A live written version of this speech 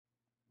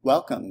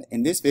Welcome.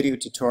 In this video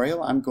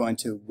tutorial, I'm going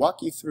to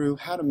walk you through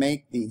how to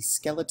make the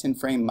skeleton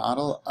frame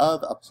model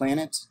of a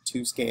planet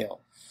to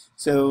scale.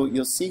 So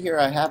you'll see here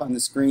I have on the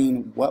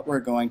screen what we're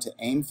going to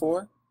aim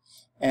for,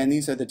 and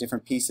these are the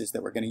different pieces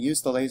that we're going to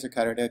use the laser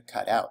cutter to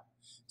cut out.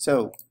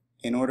 So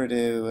in order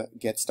to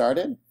get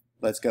started,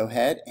 let's go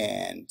ahead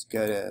and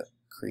go to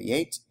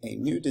Create a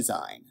New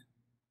Design.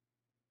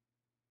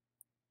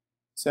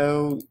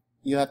 So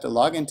you have to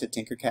log into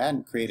Tinkercad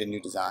and create a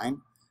new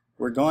design.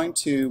 We're going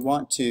to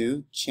want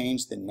to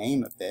change the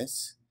name of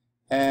this,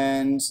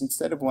 and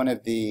instead of one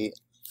of the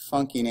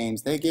funky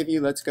names they give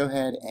you, let's go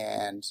ahead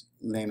and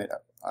name it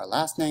our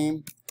last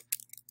name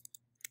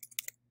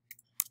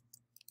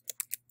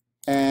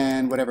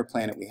and whatever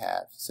planet we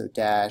have. So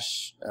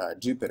dash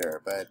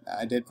Jupiter, but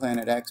I did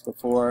planet X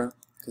before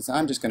because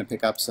I'm just going to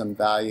pick up some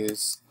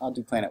values. I'll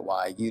do planet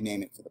Y. You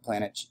name it for the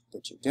planet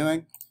that you're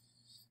doing.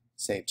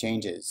 Save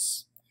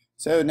changes.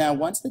 So now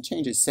once the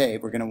change is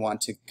saved, we're going to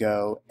want to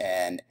go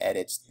and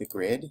edit the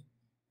grid.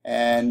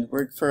 And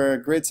for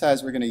grid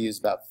size, we're going to use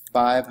about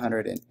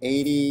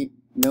 580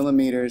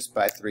 millimeters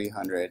by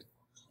 300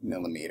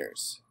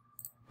 millimeters.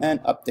 And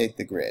update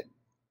the grid.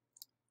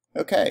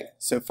 Okay,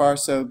 so far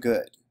so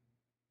good.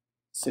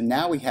 So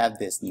now we have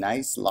this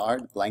nice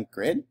large blank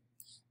grid.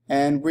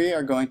 And we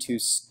are going to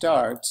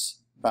start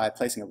by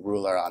placing a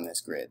ruler on this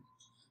grid.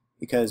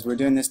 Because we're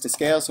doing this to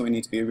scale, so we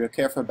need to be real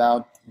careful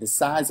about the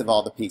size of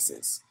all the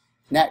pieces.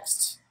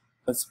 Next,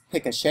 let's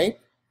pick a shape,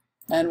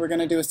 and we're going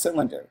to do a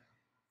cylinder.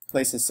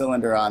 Place a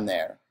cylinder on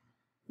there.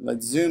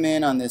 Let's zoom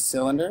in on this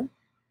cylinder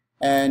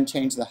and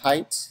change the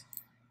height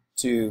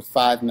to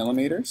 5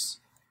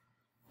 millimeters.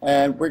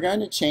 And we're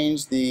going to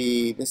change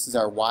this is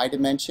our Y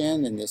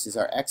dimension and this is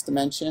our X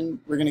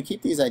dimension. We're going to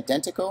keep these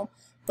identical,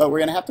 but we're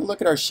going to have to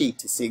look at our sheet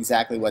to see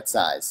exactly what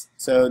size.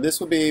 So this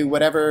will be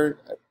whatever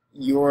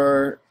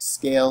your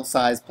scale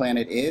size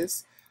planet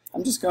is.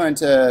 I'm just going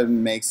to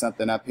make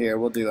something up here.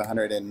 We'll do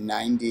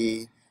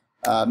 190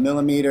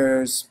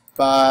 millimeters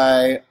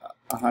by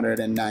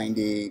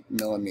 190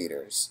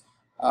 millimeters.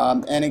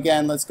 And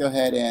again, let's go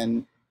ahead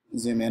and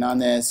zoom in on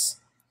this,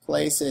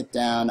 place it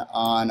down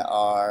on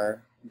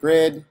our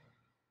grid,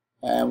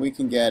 and we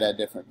can get a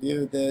different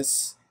view of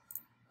this.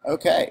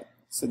 Okay,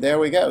 so there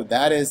we go.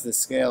 That is the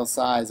scale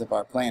size of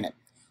our planet.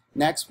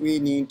 Next, we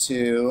need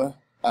to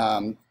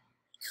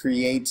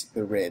create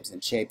the ribs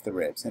and shape the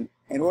ribs. And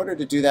in order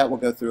to do that, we'll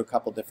go through a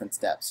couple different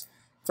steps.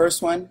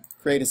 First one,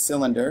 create a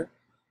cylinder,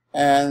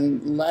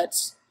 and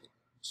let's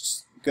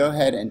go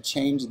ahead and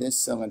change this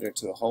cylinder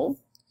to a hole.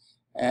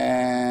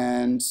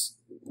 And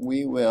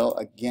we will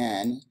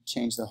again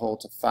change the hole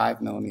to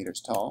 5 millimeters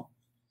tall.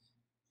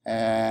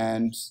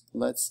 And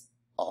let's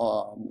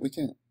we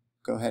can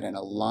go ahead and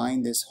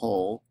align this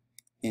hole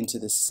into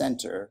the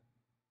center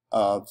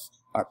of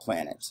our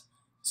planet.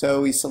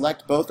 So we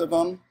select both of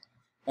them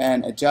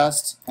and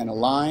adjust and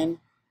align.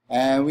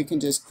 And we can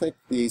just click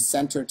the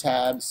center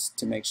tabs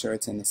to make sure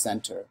it's in the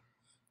center.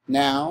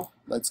 Now,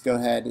 let's go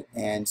ahead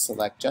and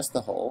select just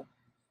the hole.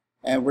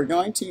 And we're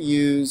going to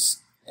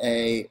use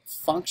a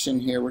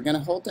function here. We're going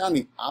to hold down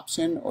the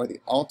Option or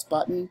the Alt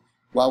button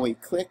while we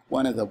click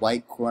one of the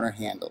white corner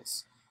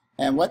handles.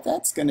 And what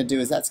that's going to do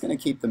is that's going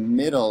to keep the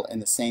middle in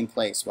the same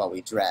place while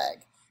we drag.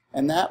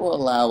 And that will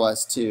allow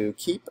us to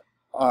keep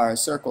our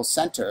circle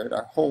centered,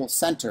 our hole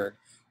centered,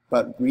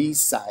 but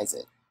resize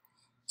it.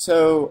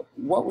 So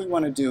what we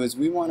want to do is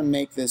we want to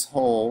make this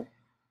hole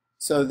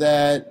so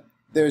that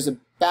there's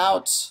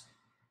about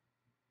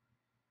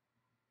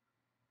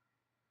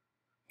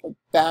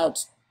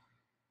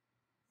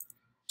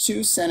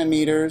 2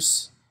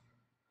 centimeters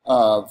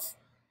of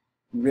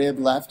rib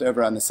left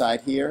over on the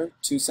side here,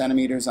 2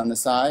 centimeters on the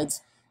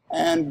sides,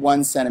 and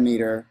 1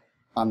 centimeter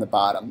on the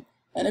bottom.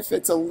 And if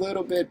it's a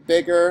little bit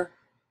bigger,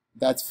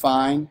 that's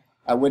fine.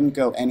 I wouldn't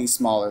go any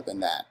smaller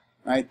than that.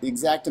 Right? The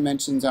exact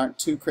dimensions aren't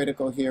too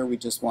critical here. We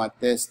just want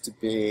this to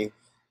be,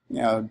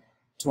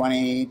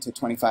 20 to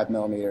 25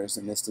 millimeters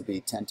and this to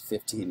be 10 to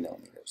 15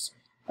 millimeters.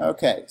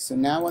 Okay, so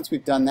now once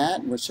we've done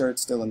that, we're sure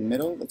it's still in the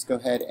middle, let's go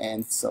ahead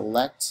and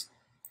select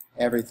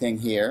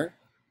everything here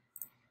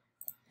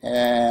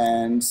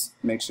and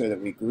make sure that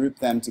we group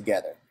them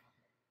together.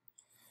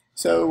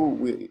 So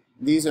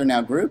these are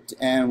now grouped,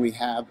 and we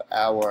have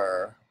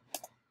our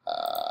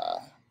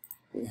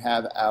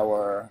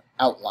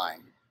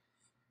outline.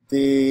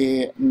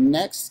 The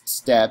next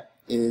step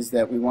is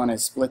that we want to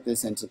split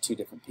this into 2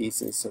 different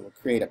pieces. So we'll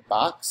create a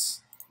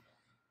box,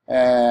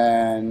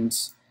 and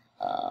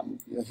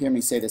you'll hear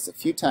me say this a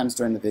few times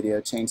during the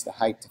video, change the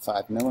height to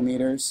 5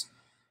 millimeters.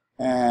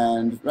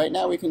 And right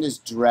now we can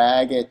just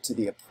drag it to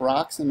the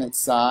approximate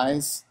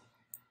size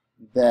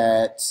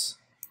that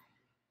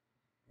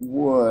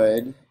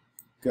would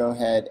go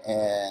ahead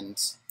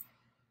and,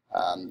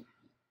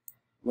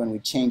 when we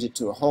change it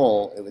to a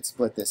hole, it would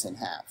split this in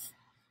half.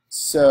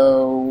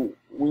 So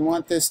we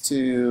want this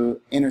to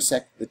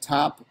intersect the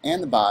top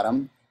and the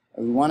bottom.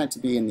 We want it to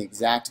be in the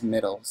exact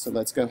middle. So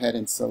let's go ahead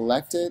and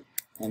select it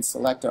and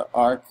select our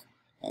arc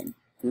and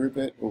group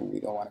it. Oh, we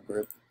don't want to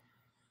group.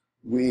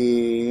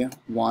 We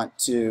want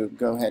to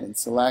go ahead and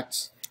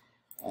select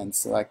and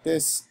select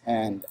this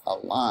and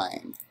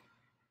align.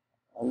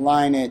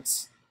 Align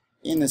it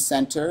in the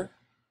center,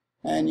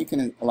 and you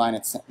can align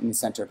it in the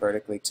center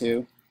vertically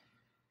too.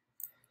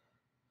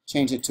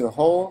 Change it to a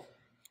hole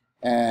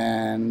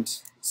and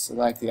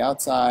select the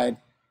outside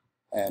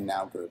and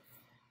now group.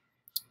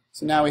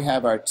 So now we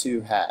have our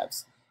two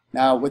halves.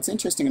 Now what's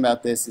interesting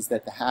about this is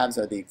that the halves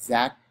are the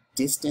exact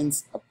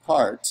distance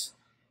apart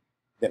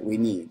that we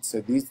need.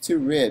 So these two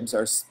ribs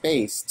are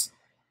spaced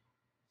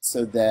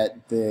so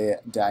that the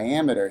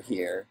diameter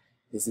here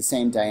is the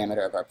same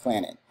diameter of our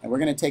planet. And we're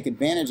going to take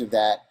advantage of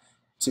that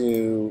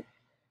to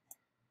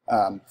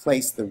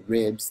place the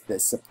ribs, the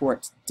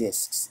support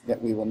discs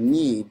that we will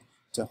need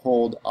to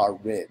hold our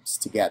ribs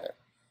together.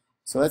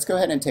 So let's go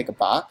ahead and take a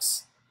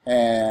box,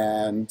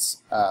 and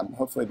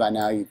hopefully by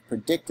now you've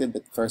predicted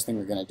that the first thing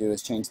we're going to do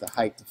is change the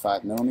height to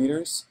 5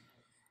 millimeters.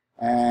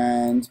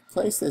 And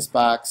place this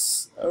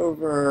box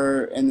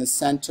over in the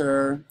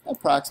center,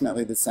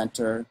 approximately the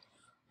center.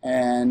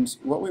 And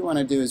what we want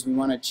to do is we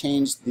want to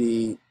change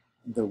the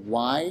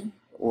Y,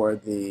 or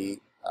the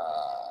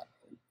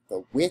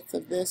width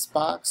of this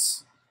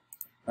box,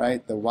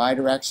 right, the Y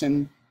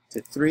direction,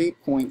 to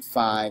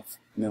 3.5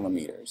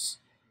 millimeters.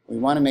 We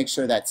want to make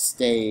sure that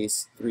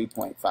stays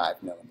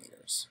 3.5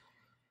 millimeters.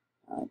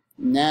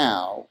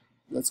 Now,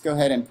 let's go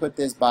ahead and put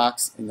this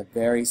box in the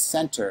very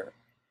center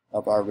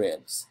of our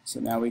ribs.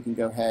 So now we can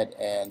go ahead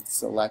and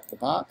select the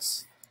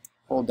box,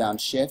 hold down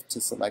Shift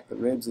to select the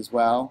ribs as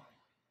well,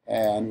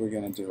 and we're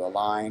going to do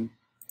align,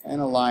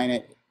 and align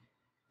it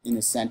in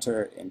the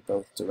center in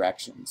both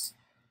directions.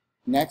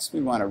 Next,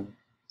 we want to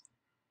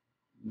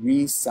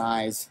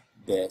resize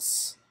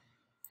this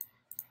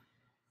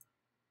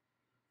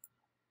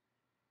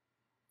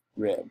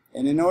rib.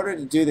 And in order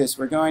to do this,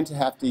 we're going to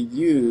have to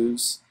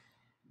use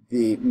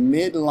the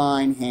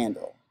midline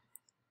handle.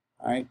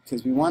 Alright,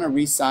 because we want to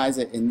resize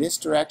it in this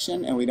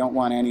direction and we don't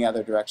want any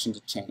other direction to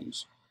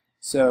change.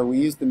 So we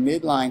use the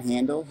midline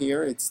handle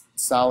here. It's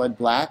solid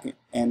black,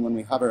 and when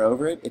we hover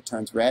over it, it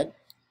turns red.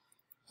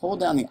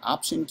 Hold down the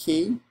Option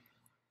key,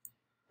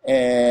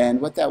 and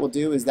what that will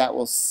do is that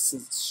will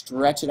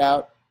stretch it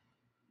out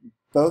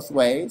both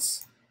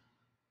ways.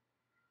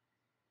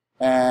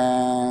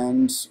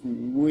 And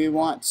we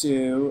want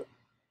to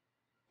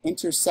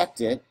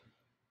intersect it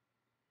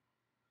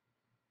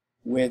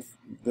with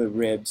the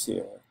ribs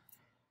here.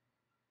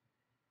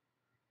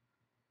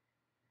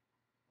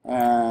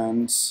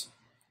 And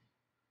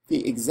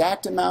the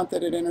exact amount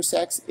that it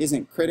intersects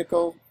isn't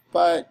critical,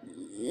 but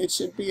it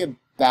should be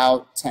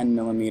about 10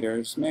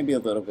 millimeters, maybe a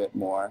little bit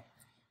more.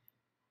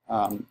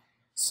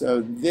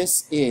 So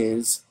this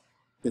is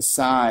the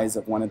size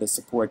of one of the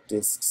support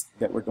discs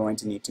that we're going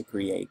to need to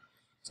create.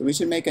 So we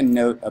should make a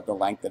note of the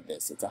length of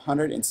this. It's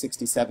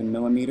 167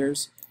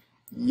 millimeters.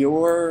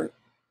 Yours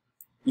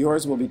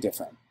will be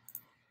different.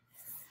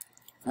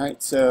 All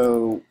right,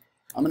 so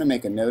I'm going to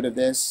make a note of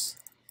this.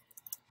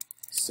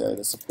 So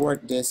the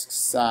support disc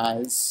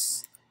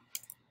size,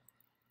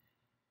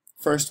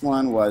 first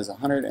one was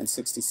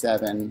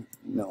 167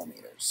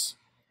 millimeters,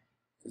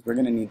 because we're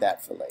going to need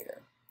that for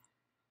later.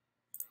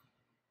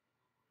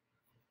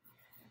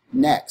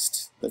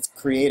 Next, let's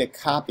create a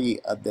copy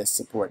of this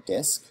support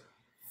disc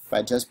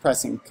by just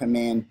pressing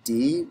Command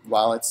D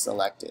while it's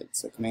selected.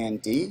 So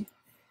Command D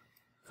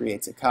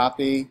creates a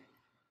copy.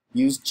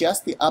 Use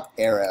just the up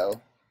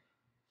arrow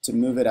to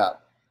move it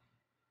up.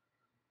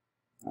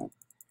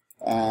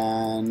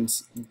 And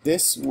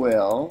this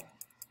will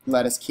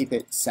let us keep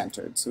it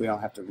centered so we don't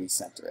have to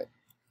recenter it.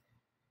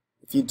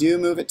 If you do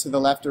move it to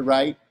the left or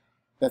right,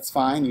 that's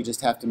fine. You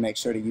just have to make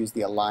sure to use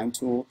the Align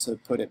tool to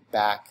put it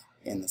back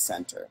in the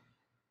center.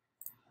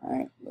 All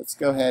right, let's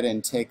go ahead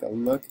and take a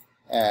look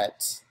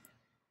at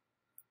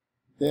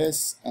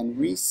this and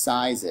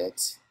resize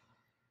it.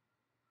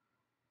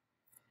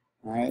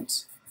 All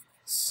right,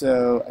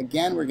 so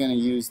again, we're going to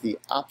use the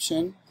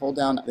Option, hold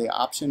down the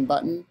Option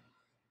button,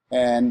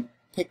 and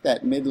pick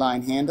that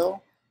midline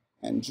handle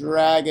and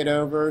drag it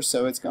over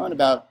so it's going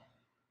about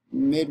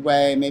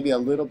midway, maybe a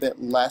little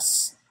bit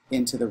less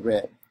into the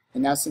rib.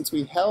 And now since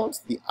we held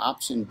the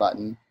Option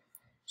button,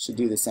 should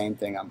do the same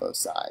thing on both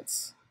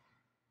sides.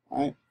 All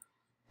right.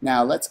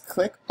 Now let's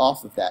click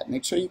off of that.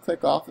 Make sure you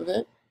click off of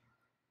it,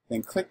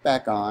 then click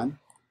back on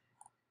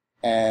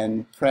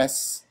and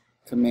press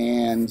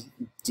Command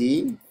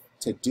D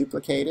to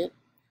duplicate it.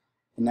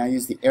 And now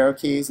use the arrow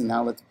keys, and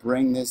now let's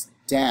bring this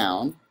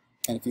down.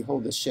 And if you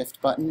hold the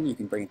Shift button, you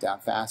can bring it down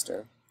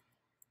faster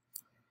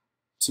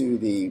to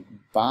the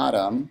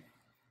bottom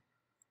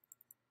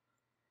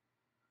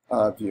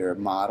of your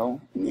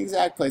model. And the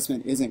exact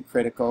placement isn't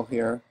critical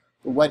here,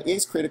 but what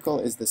is critical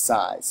is the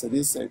size. So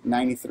this is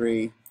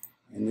 93,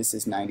 and this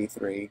is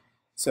 93.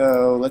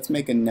 So let's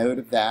make a note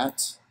of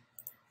that.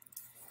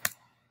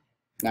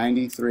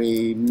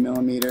 93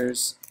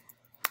 millimeters.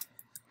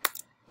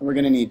 And we're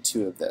going to need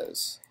 2 of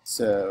those.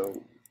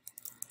 So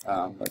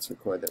let's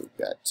record that we've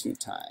got 2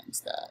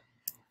 times that.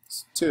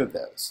 So 2 of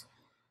those.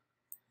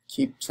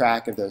 Keep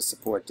track of those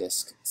support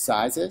disc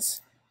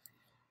sizes.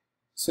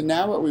 So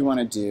now what we want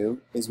to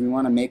do is we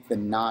want to make the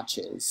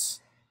notches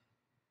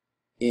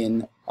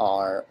in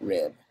our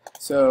rib.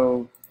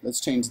 So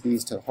let's change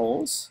these to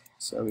holes.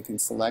 So we can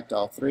select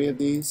all three of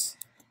these,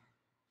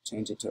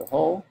 change it to a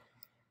hole,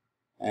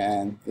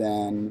 and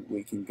then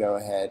we can go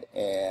ahead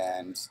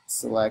and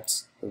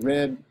select the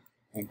rib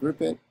and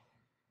group it.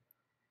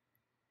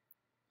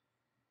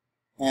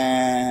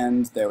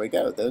 And there we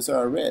go. Those are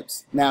our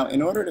ribs. Now,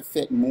 in order to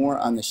fit more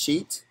on the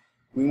sheet,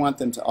 we want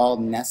them to all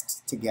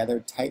nest together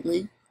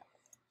tightly.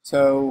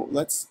 So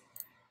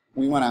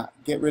we want to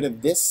get rid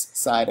of this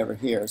side over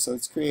here. So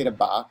let's create a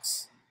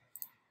box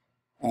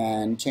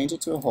and change it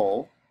to a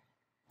hole,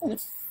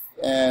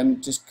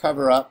 and just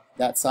cover up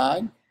that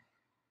side.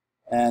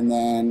 And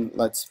then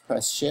let's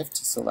press Shift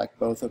to select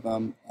both of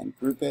them and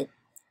group it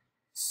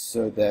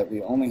so that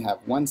we only have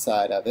one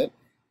side of it.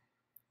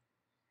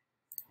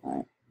 All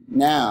right.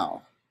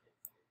 Now,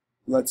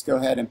 let's go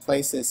ahead and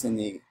place this in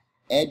the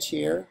edge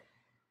here,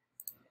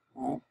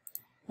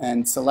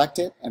 and select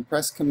it and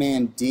press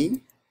Command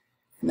D,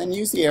 and then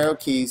use the arrow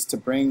keys to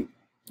bring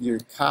your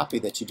copy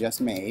that you just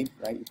made,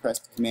 right? You press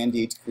Command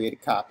D to create a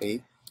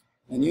copy,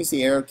 and use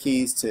the arrow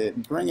keys to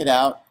bring it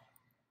out,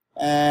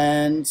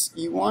 and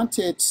you want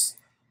it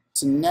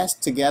to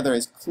nest together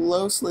as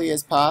closely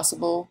as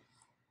possible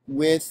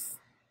with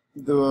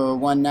the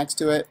one next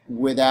to it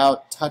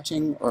without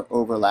touching or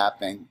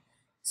overlapping.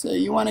 So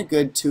you want a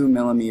good 2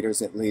 millimeters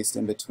at least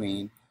in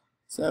between.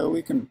 So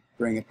we can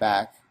bring it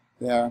back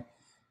there.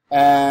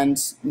 And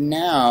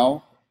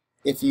now,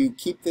 if you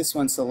keep this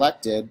one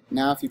selected,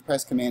 now if you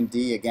press Command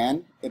D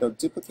again, it'll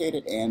duplicate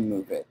it and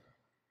move it.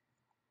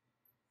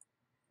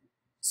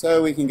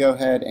 So we can go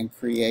ahead and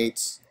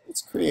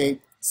let's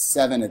create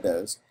 7 of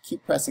those.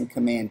 Keep pressing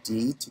Command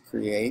D to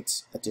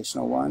create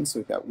additional ones. So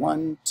we've got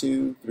 1,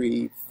 2,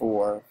 3,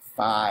 4,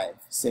 5,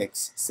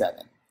 6,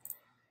 7.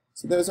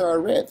 So those are our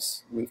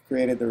ribs. We've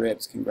created the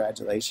ribs.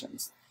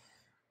 Congratulations.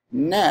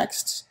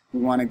 Next, we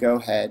want to go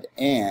ahead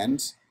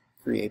and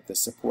create the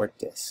support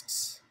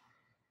discs.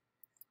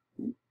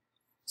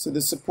 So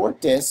the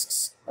support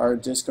discs are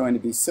just going to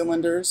be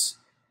cylinders,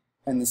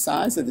 and the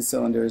size of the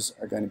cylinders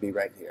are going to be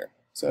right here.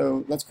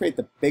 So let's create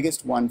the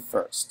biggest one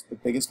first. The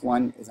biggest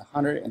one is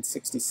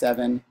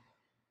 167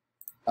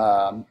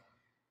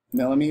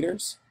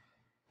 millimeters.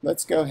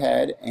 Let's go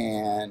ahead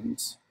and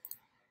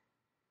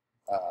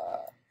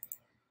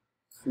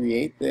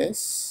create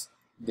this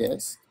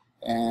disc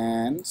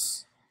and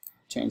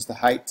change the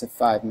height to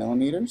 5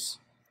 millimeters.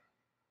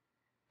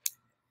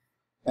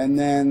 And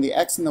then the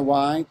X and the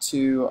Y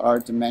to our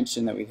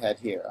dimension that we had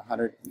here,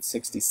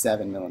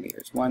 167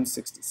 millimeters.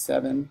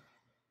 167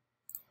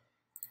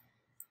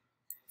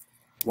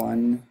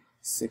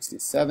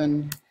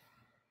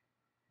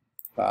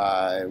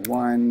 by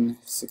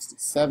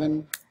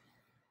 167.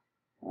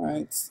 All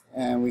right,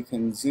 and we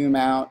can zoom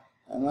out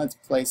and let's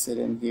place it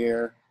in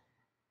here.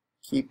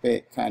 Keep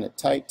it kind of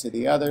tight to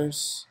the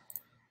others.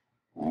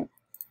 All right.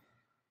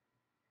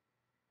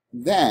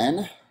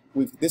 Then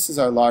this is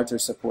our larger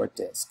support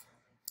disc.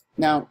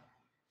 Now,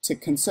 to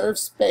conserve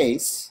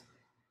space,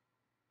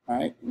 all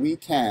right, we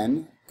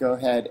can go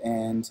ahead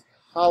and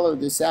hollow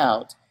this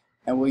out,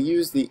 and we'll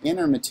use the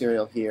inner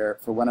material here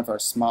for one of our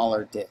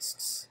smaller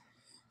discs.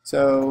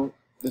 So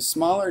the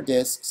smaller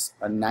discs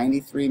are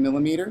 93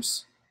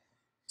 millimeters.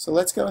 So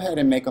let's go ahead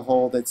and make a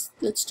hole that's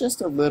just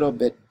a little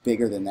bit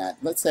bigger than that.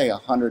 Let's say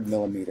 100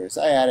 millimeters.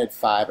 I added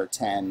 5 or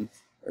 10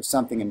 or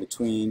something in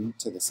between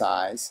to the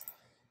size.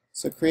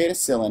 So create a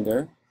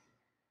cylinder,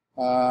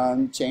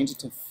 change it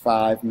to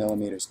 5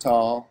 millimeters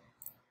tall,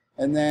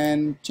 and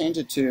then change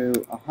it to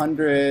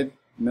 100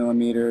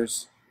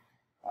 millimeters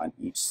on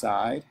each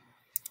side,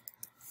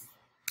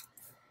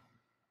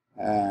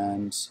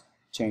 and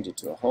change it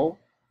to a hole.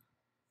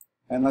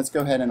 And let's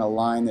go ahead and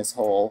align this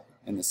hole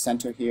in the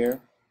center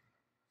here.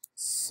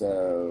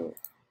 So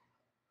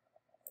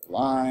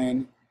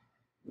align,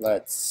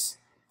 let's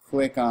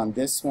click on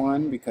this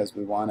one because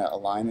we want to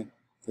align it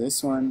to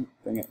this one,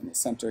 bring it in the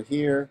center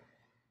here,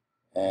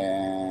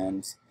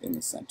 and in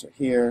the center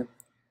here,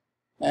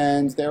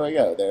 and there we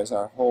go, there's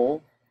our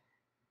hole.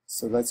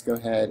 So let's go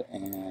ahead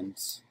and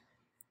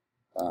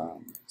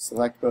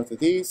select both of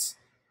these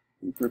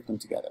and group them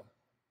together.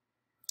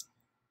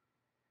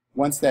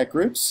 Once that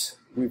groups,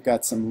 we've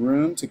got some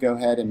room to go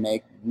ahead and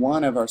make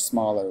one of our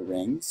smaller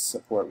rings,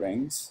 support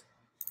rings.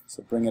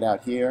 So bring it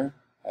out here,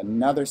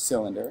 another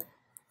cylinder,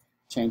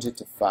 change it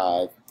to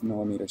 5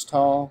 millimeters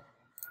tall,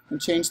 and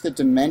change the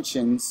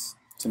dimensions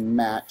to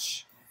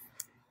match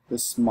the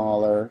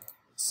smaller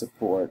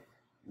support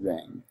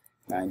ring.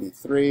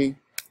 93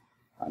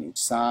 on each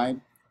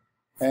side,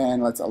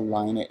 and let's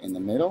align it in the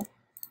middle.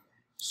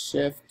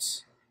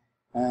 Shift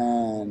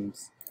and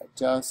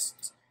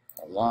adjust,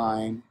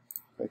 align,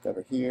 click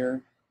over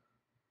here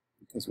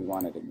because we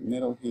want it in the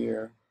middle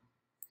here,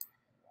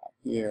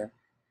 here,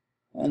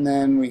 and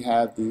then we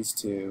have these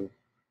two.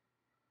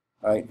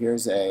 All right,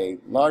 here's a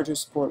larger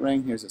support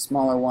ring, here's a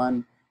smaller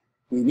one.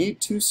 We need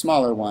 2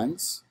 smaller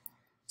ones,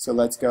 so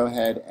let's go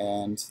ahead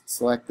and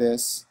select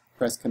this,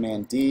 press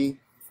Command D,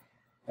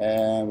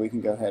 and we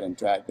can go ahead and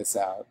drag this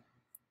out.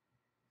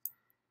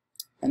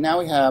 And now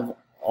we have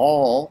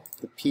all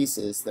the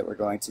pieces that we're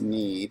going to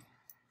need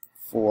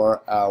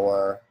for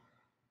our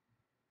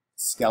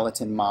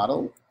skeleton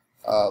model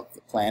of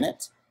the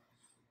planet.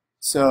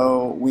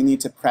 So we need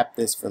to prep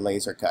this for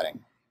laser cutting.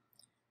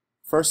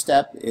 First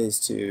step is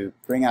to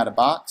bring out a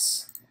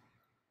box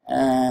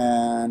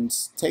and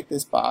take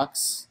this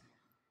box.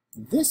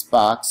 This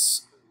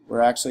box,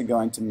 we're actually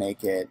going to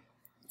make it,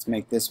 let's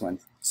make this one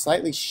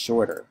slightly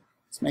shorter.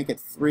 Let's make it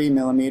 3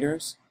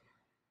 millimeters,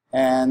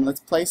 and let's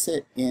place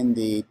it in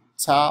the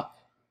top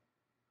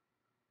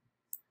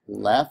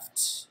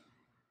left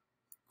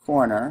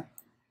corner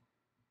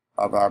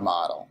of our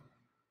model.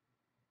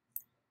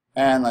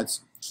 And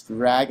let's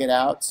drag it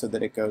out so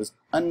that it goes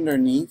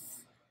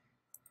underneath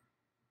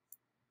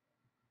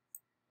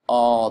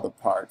all the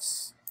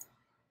parts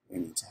we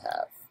need to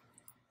have.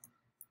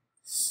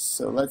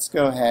 So let's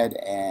go ahead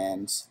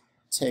and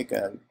take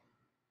a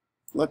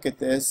look at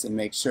this and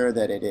make sure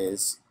that it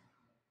is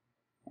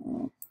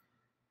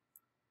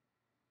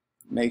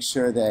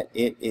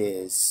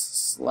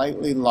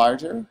slightly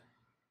larger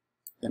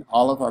than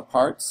all of our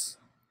parts.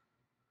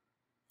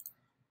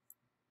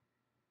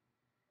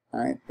 All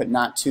right, but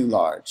not too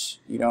large.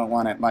 You don't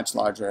want it much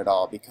larger at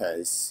all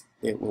because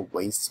it will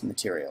waste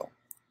material.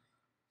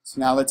 So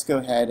now let's go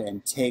ahead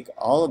and take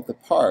all of the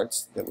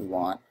parts that we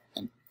want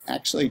and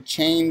actually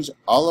change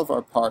all of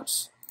our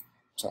parts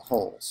to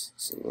holes.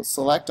 So we'll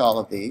select all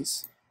of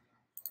these.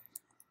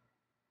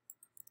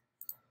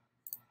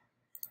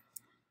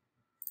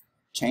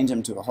 Change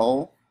them to a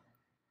hole.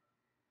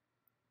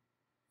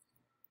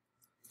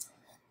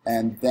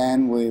 And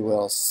then we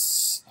will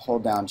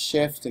hold down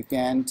Shift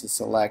again to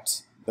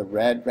select the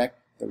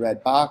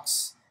red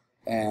box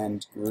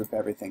and group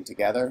everything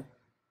together.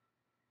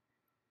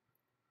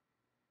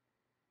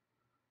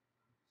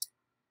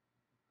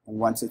 And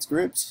once it's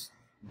grouped,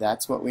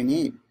 that's what we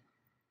need.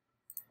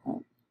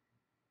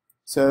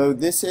 So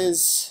this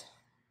is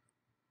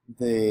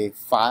the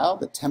file,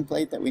 the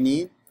template that we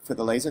need for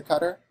the laser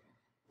cutter.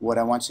 What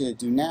I want you to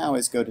do now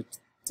is go to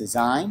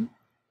Design,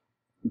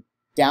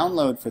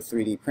 Download for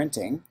 3D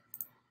printing.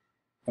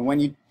 And when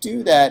you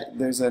do that,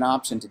 there's an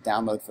option to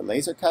download for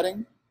laser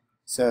cutting.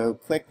 So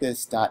click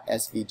this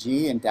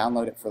 .svg and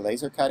download it for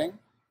laser cutting.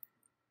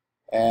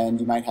 And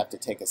you might have to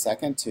take a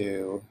second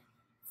to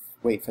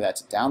wait for that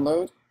to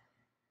download.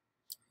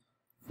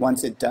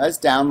 Once it does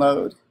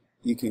download,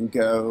 you can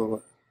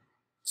go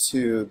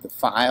to the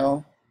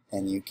file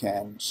and you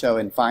can show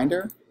in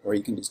Finder, or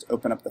you can just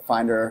open up the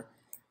Finder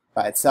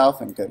by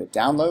itself and go to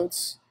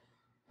Downloads.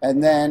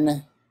 And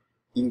then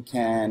you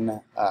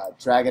can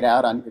drag it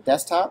out on your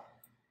desktop.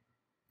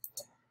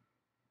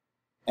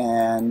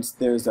 And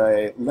there's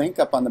a link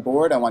up on the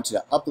board. I want you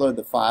to upload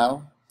the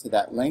file to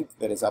that link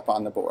that is up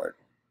on the board.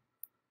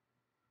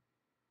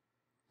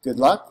 Good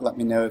luck. Let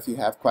me know if you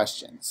have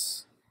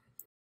questions.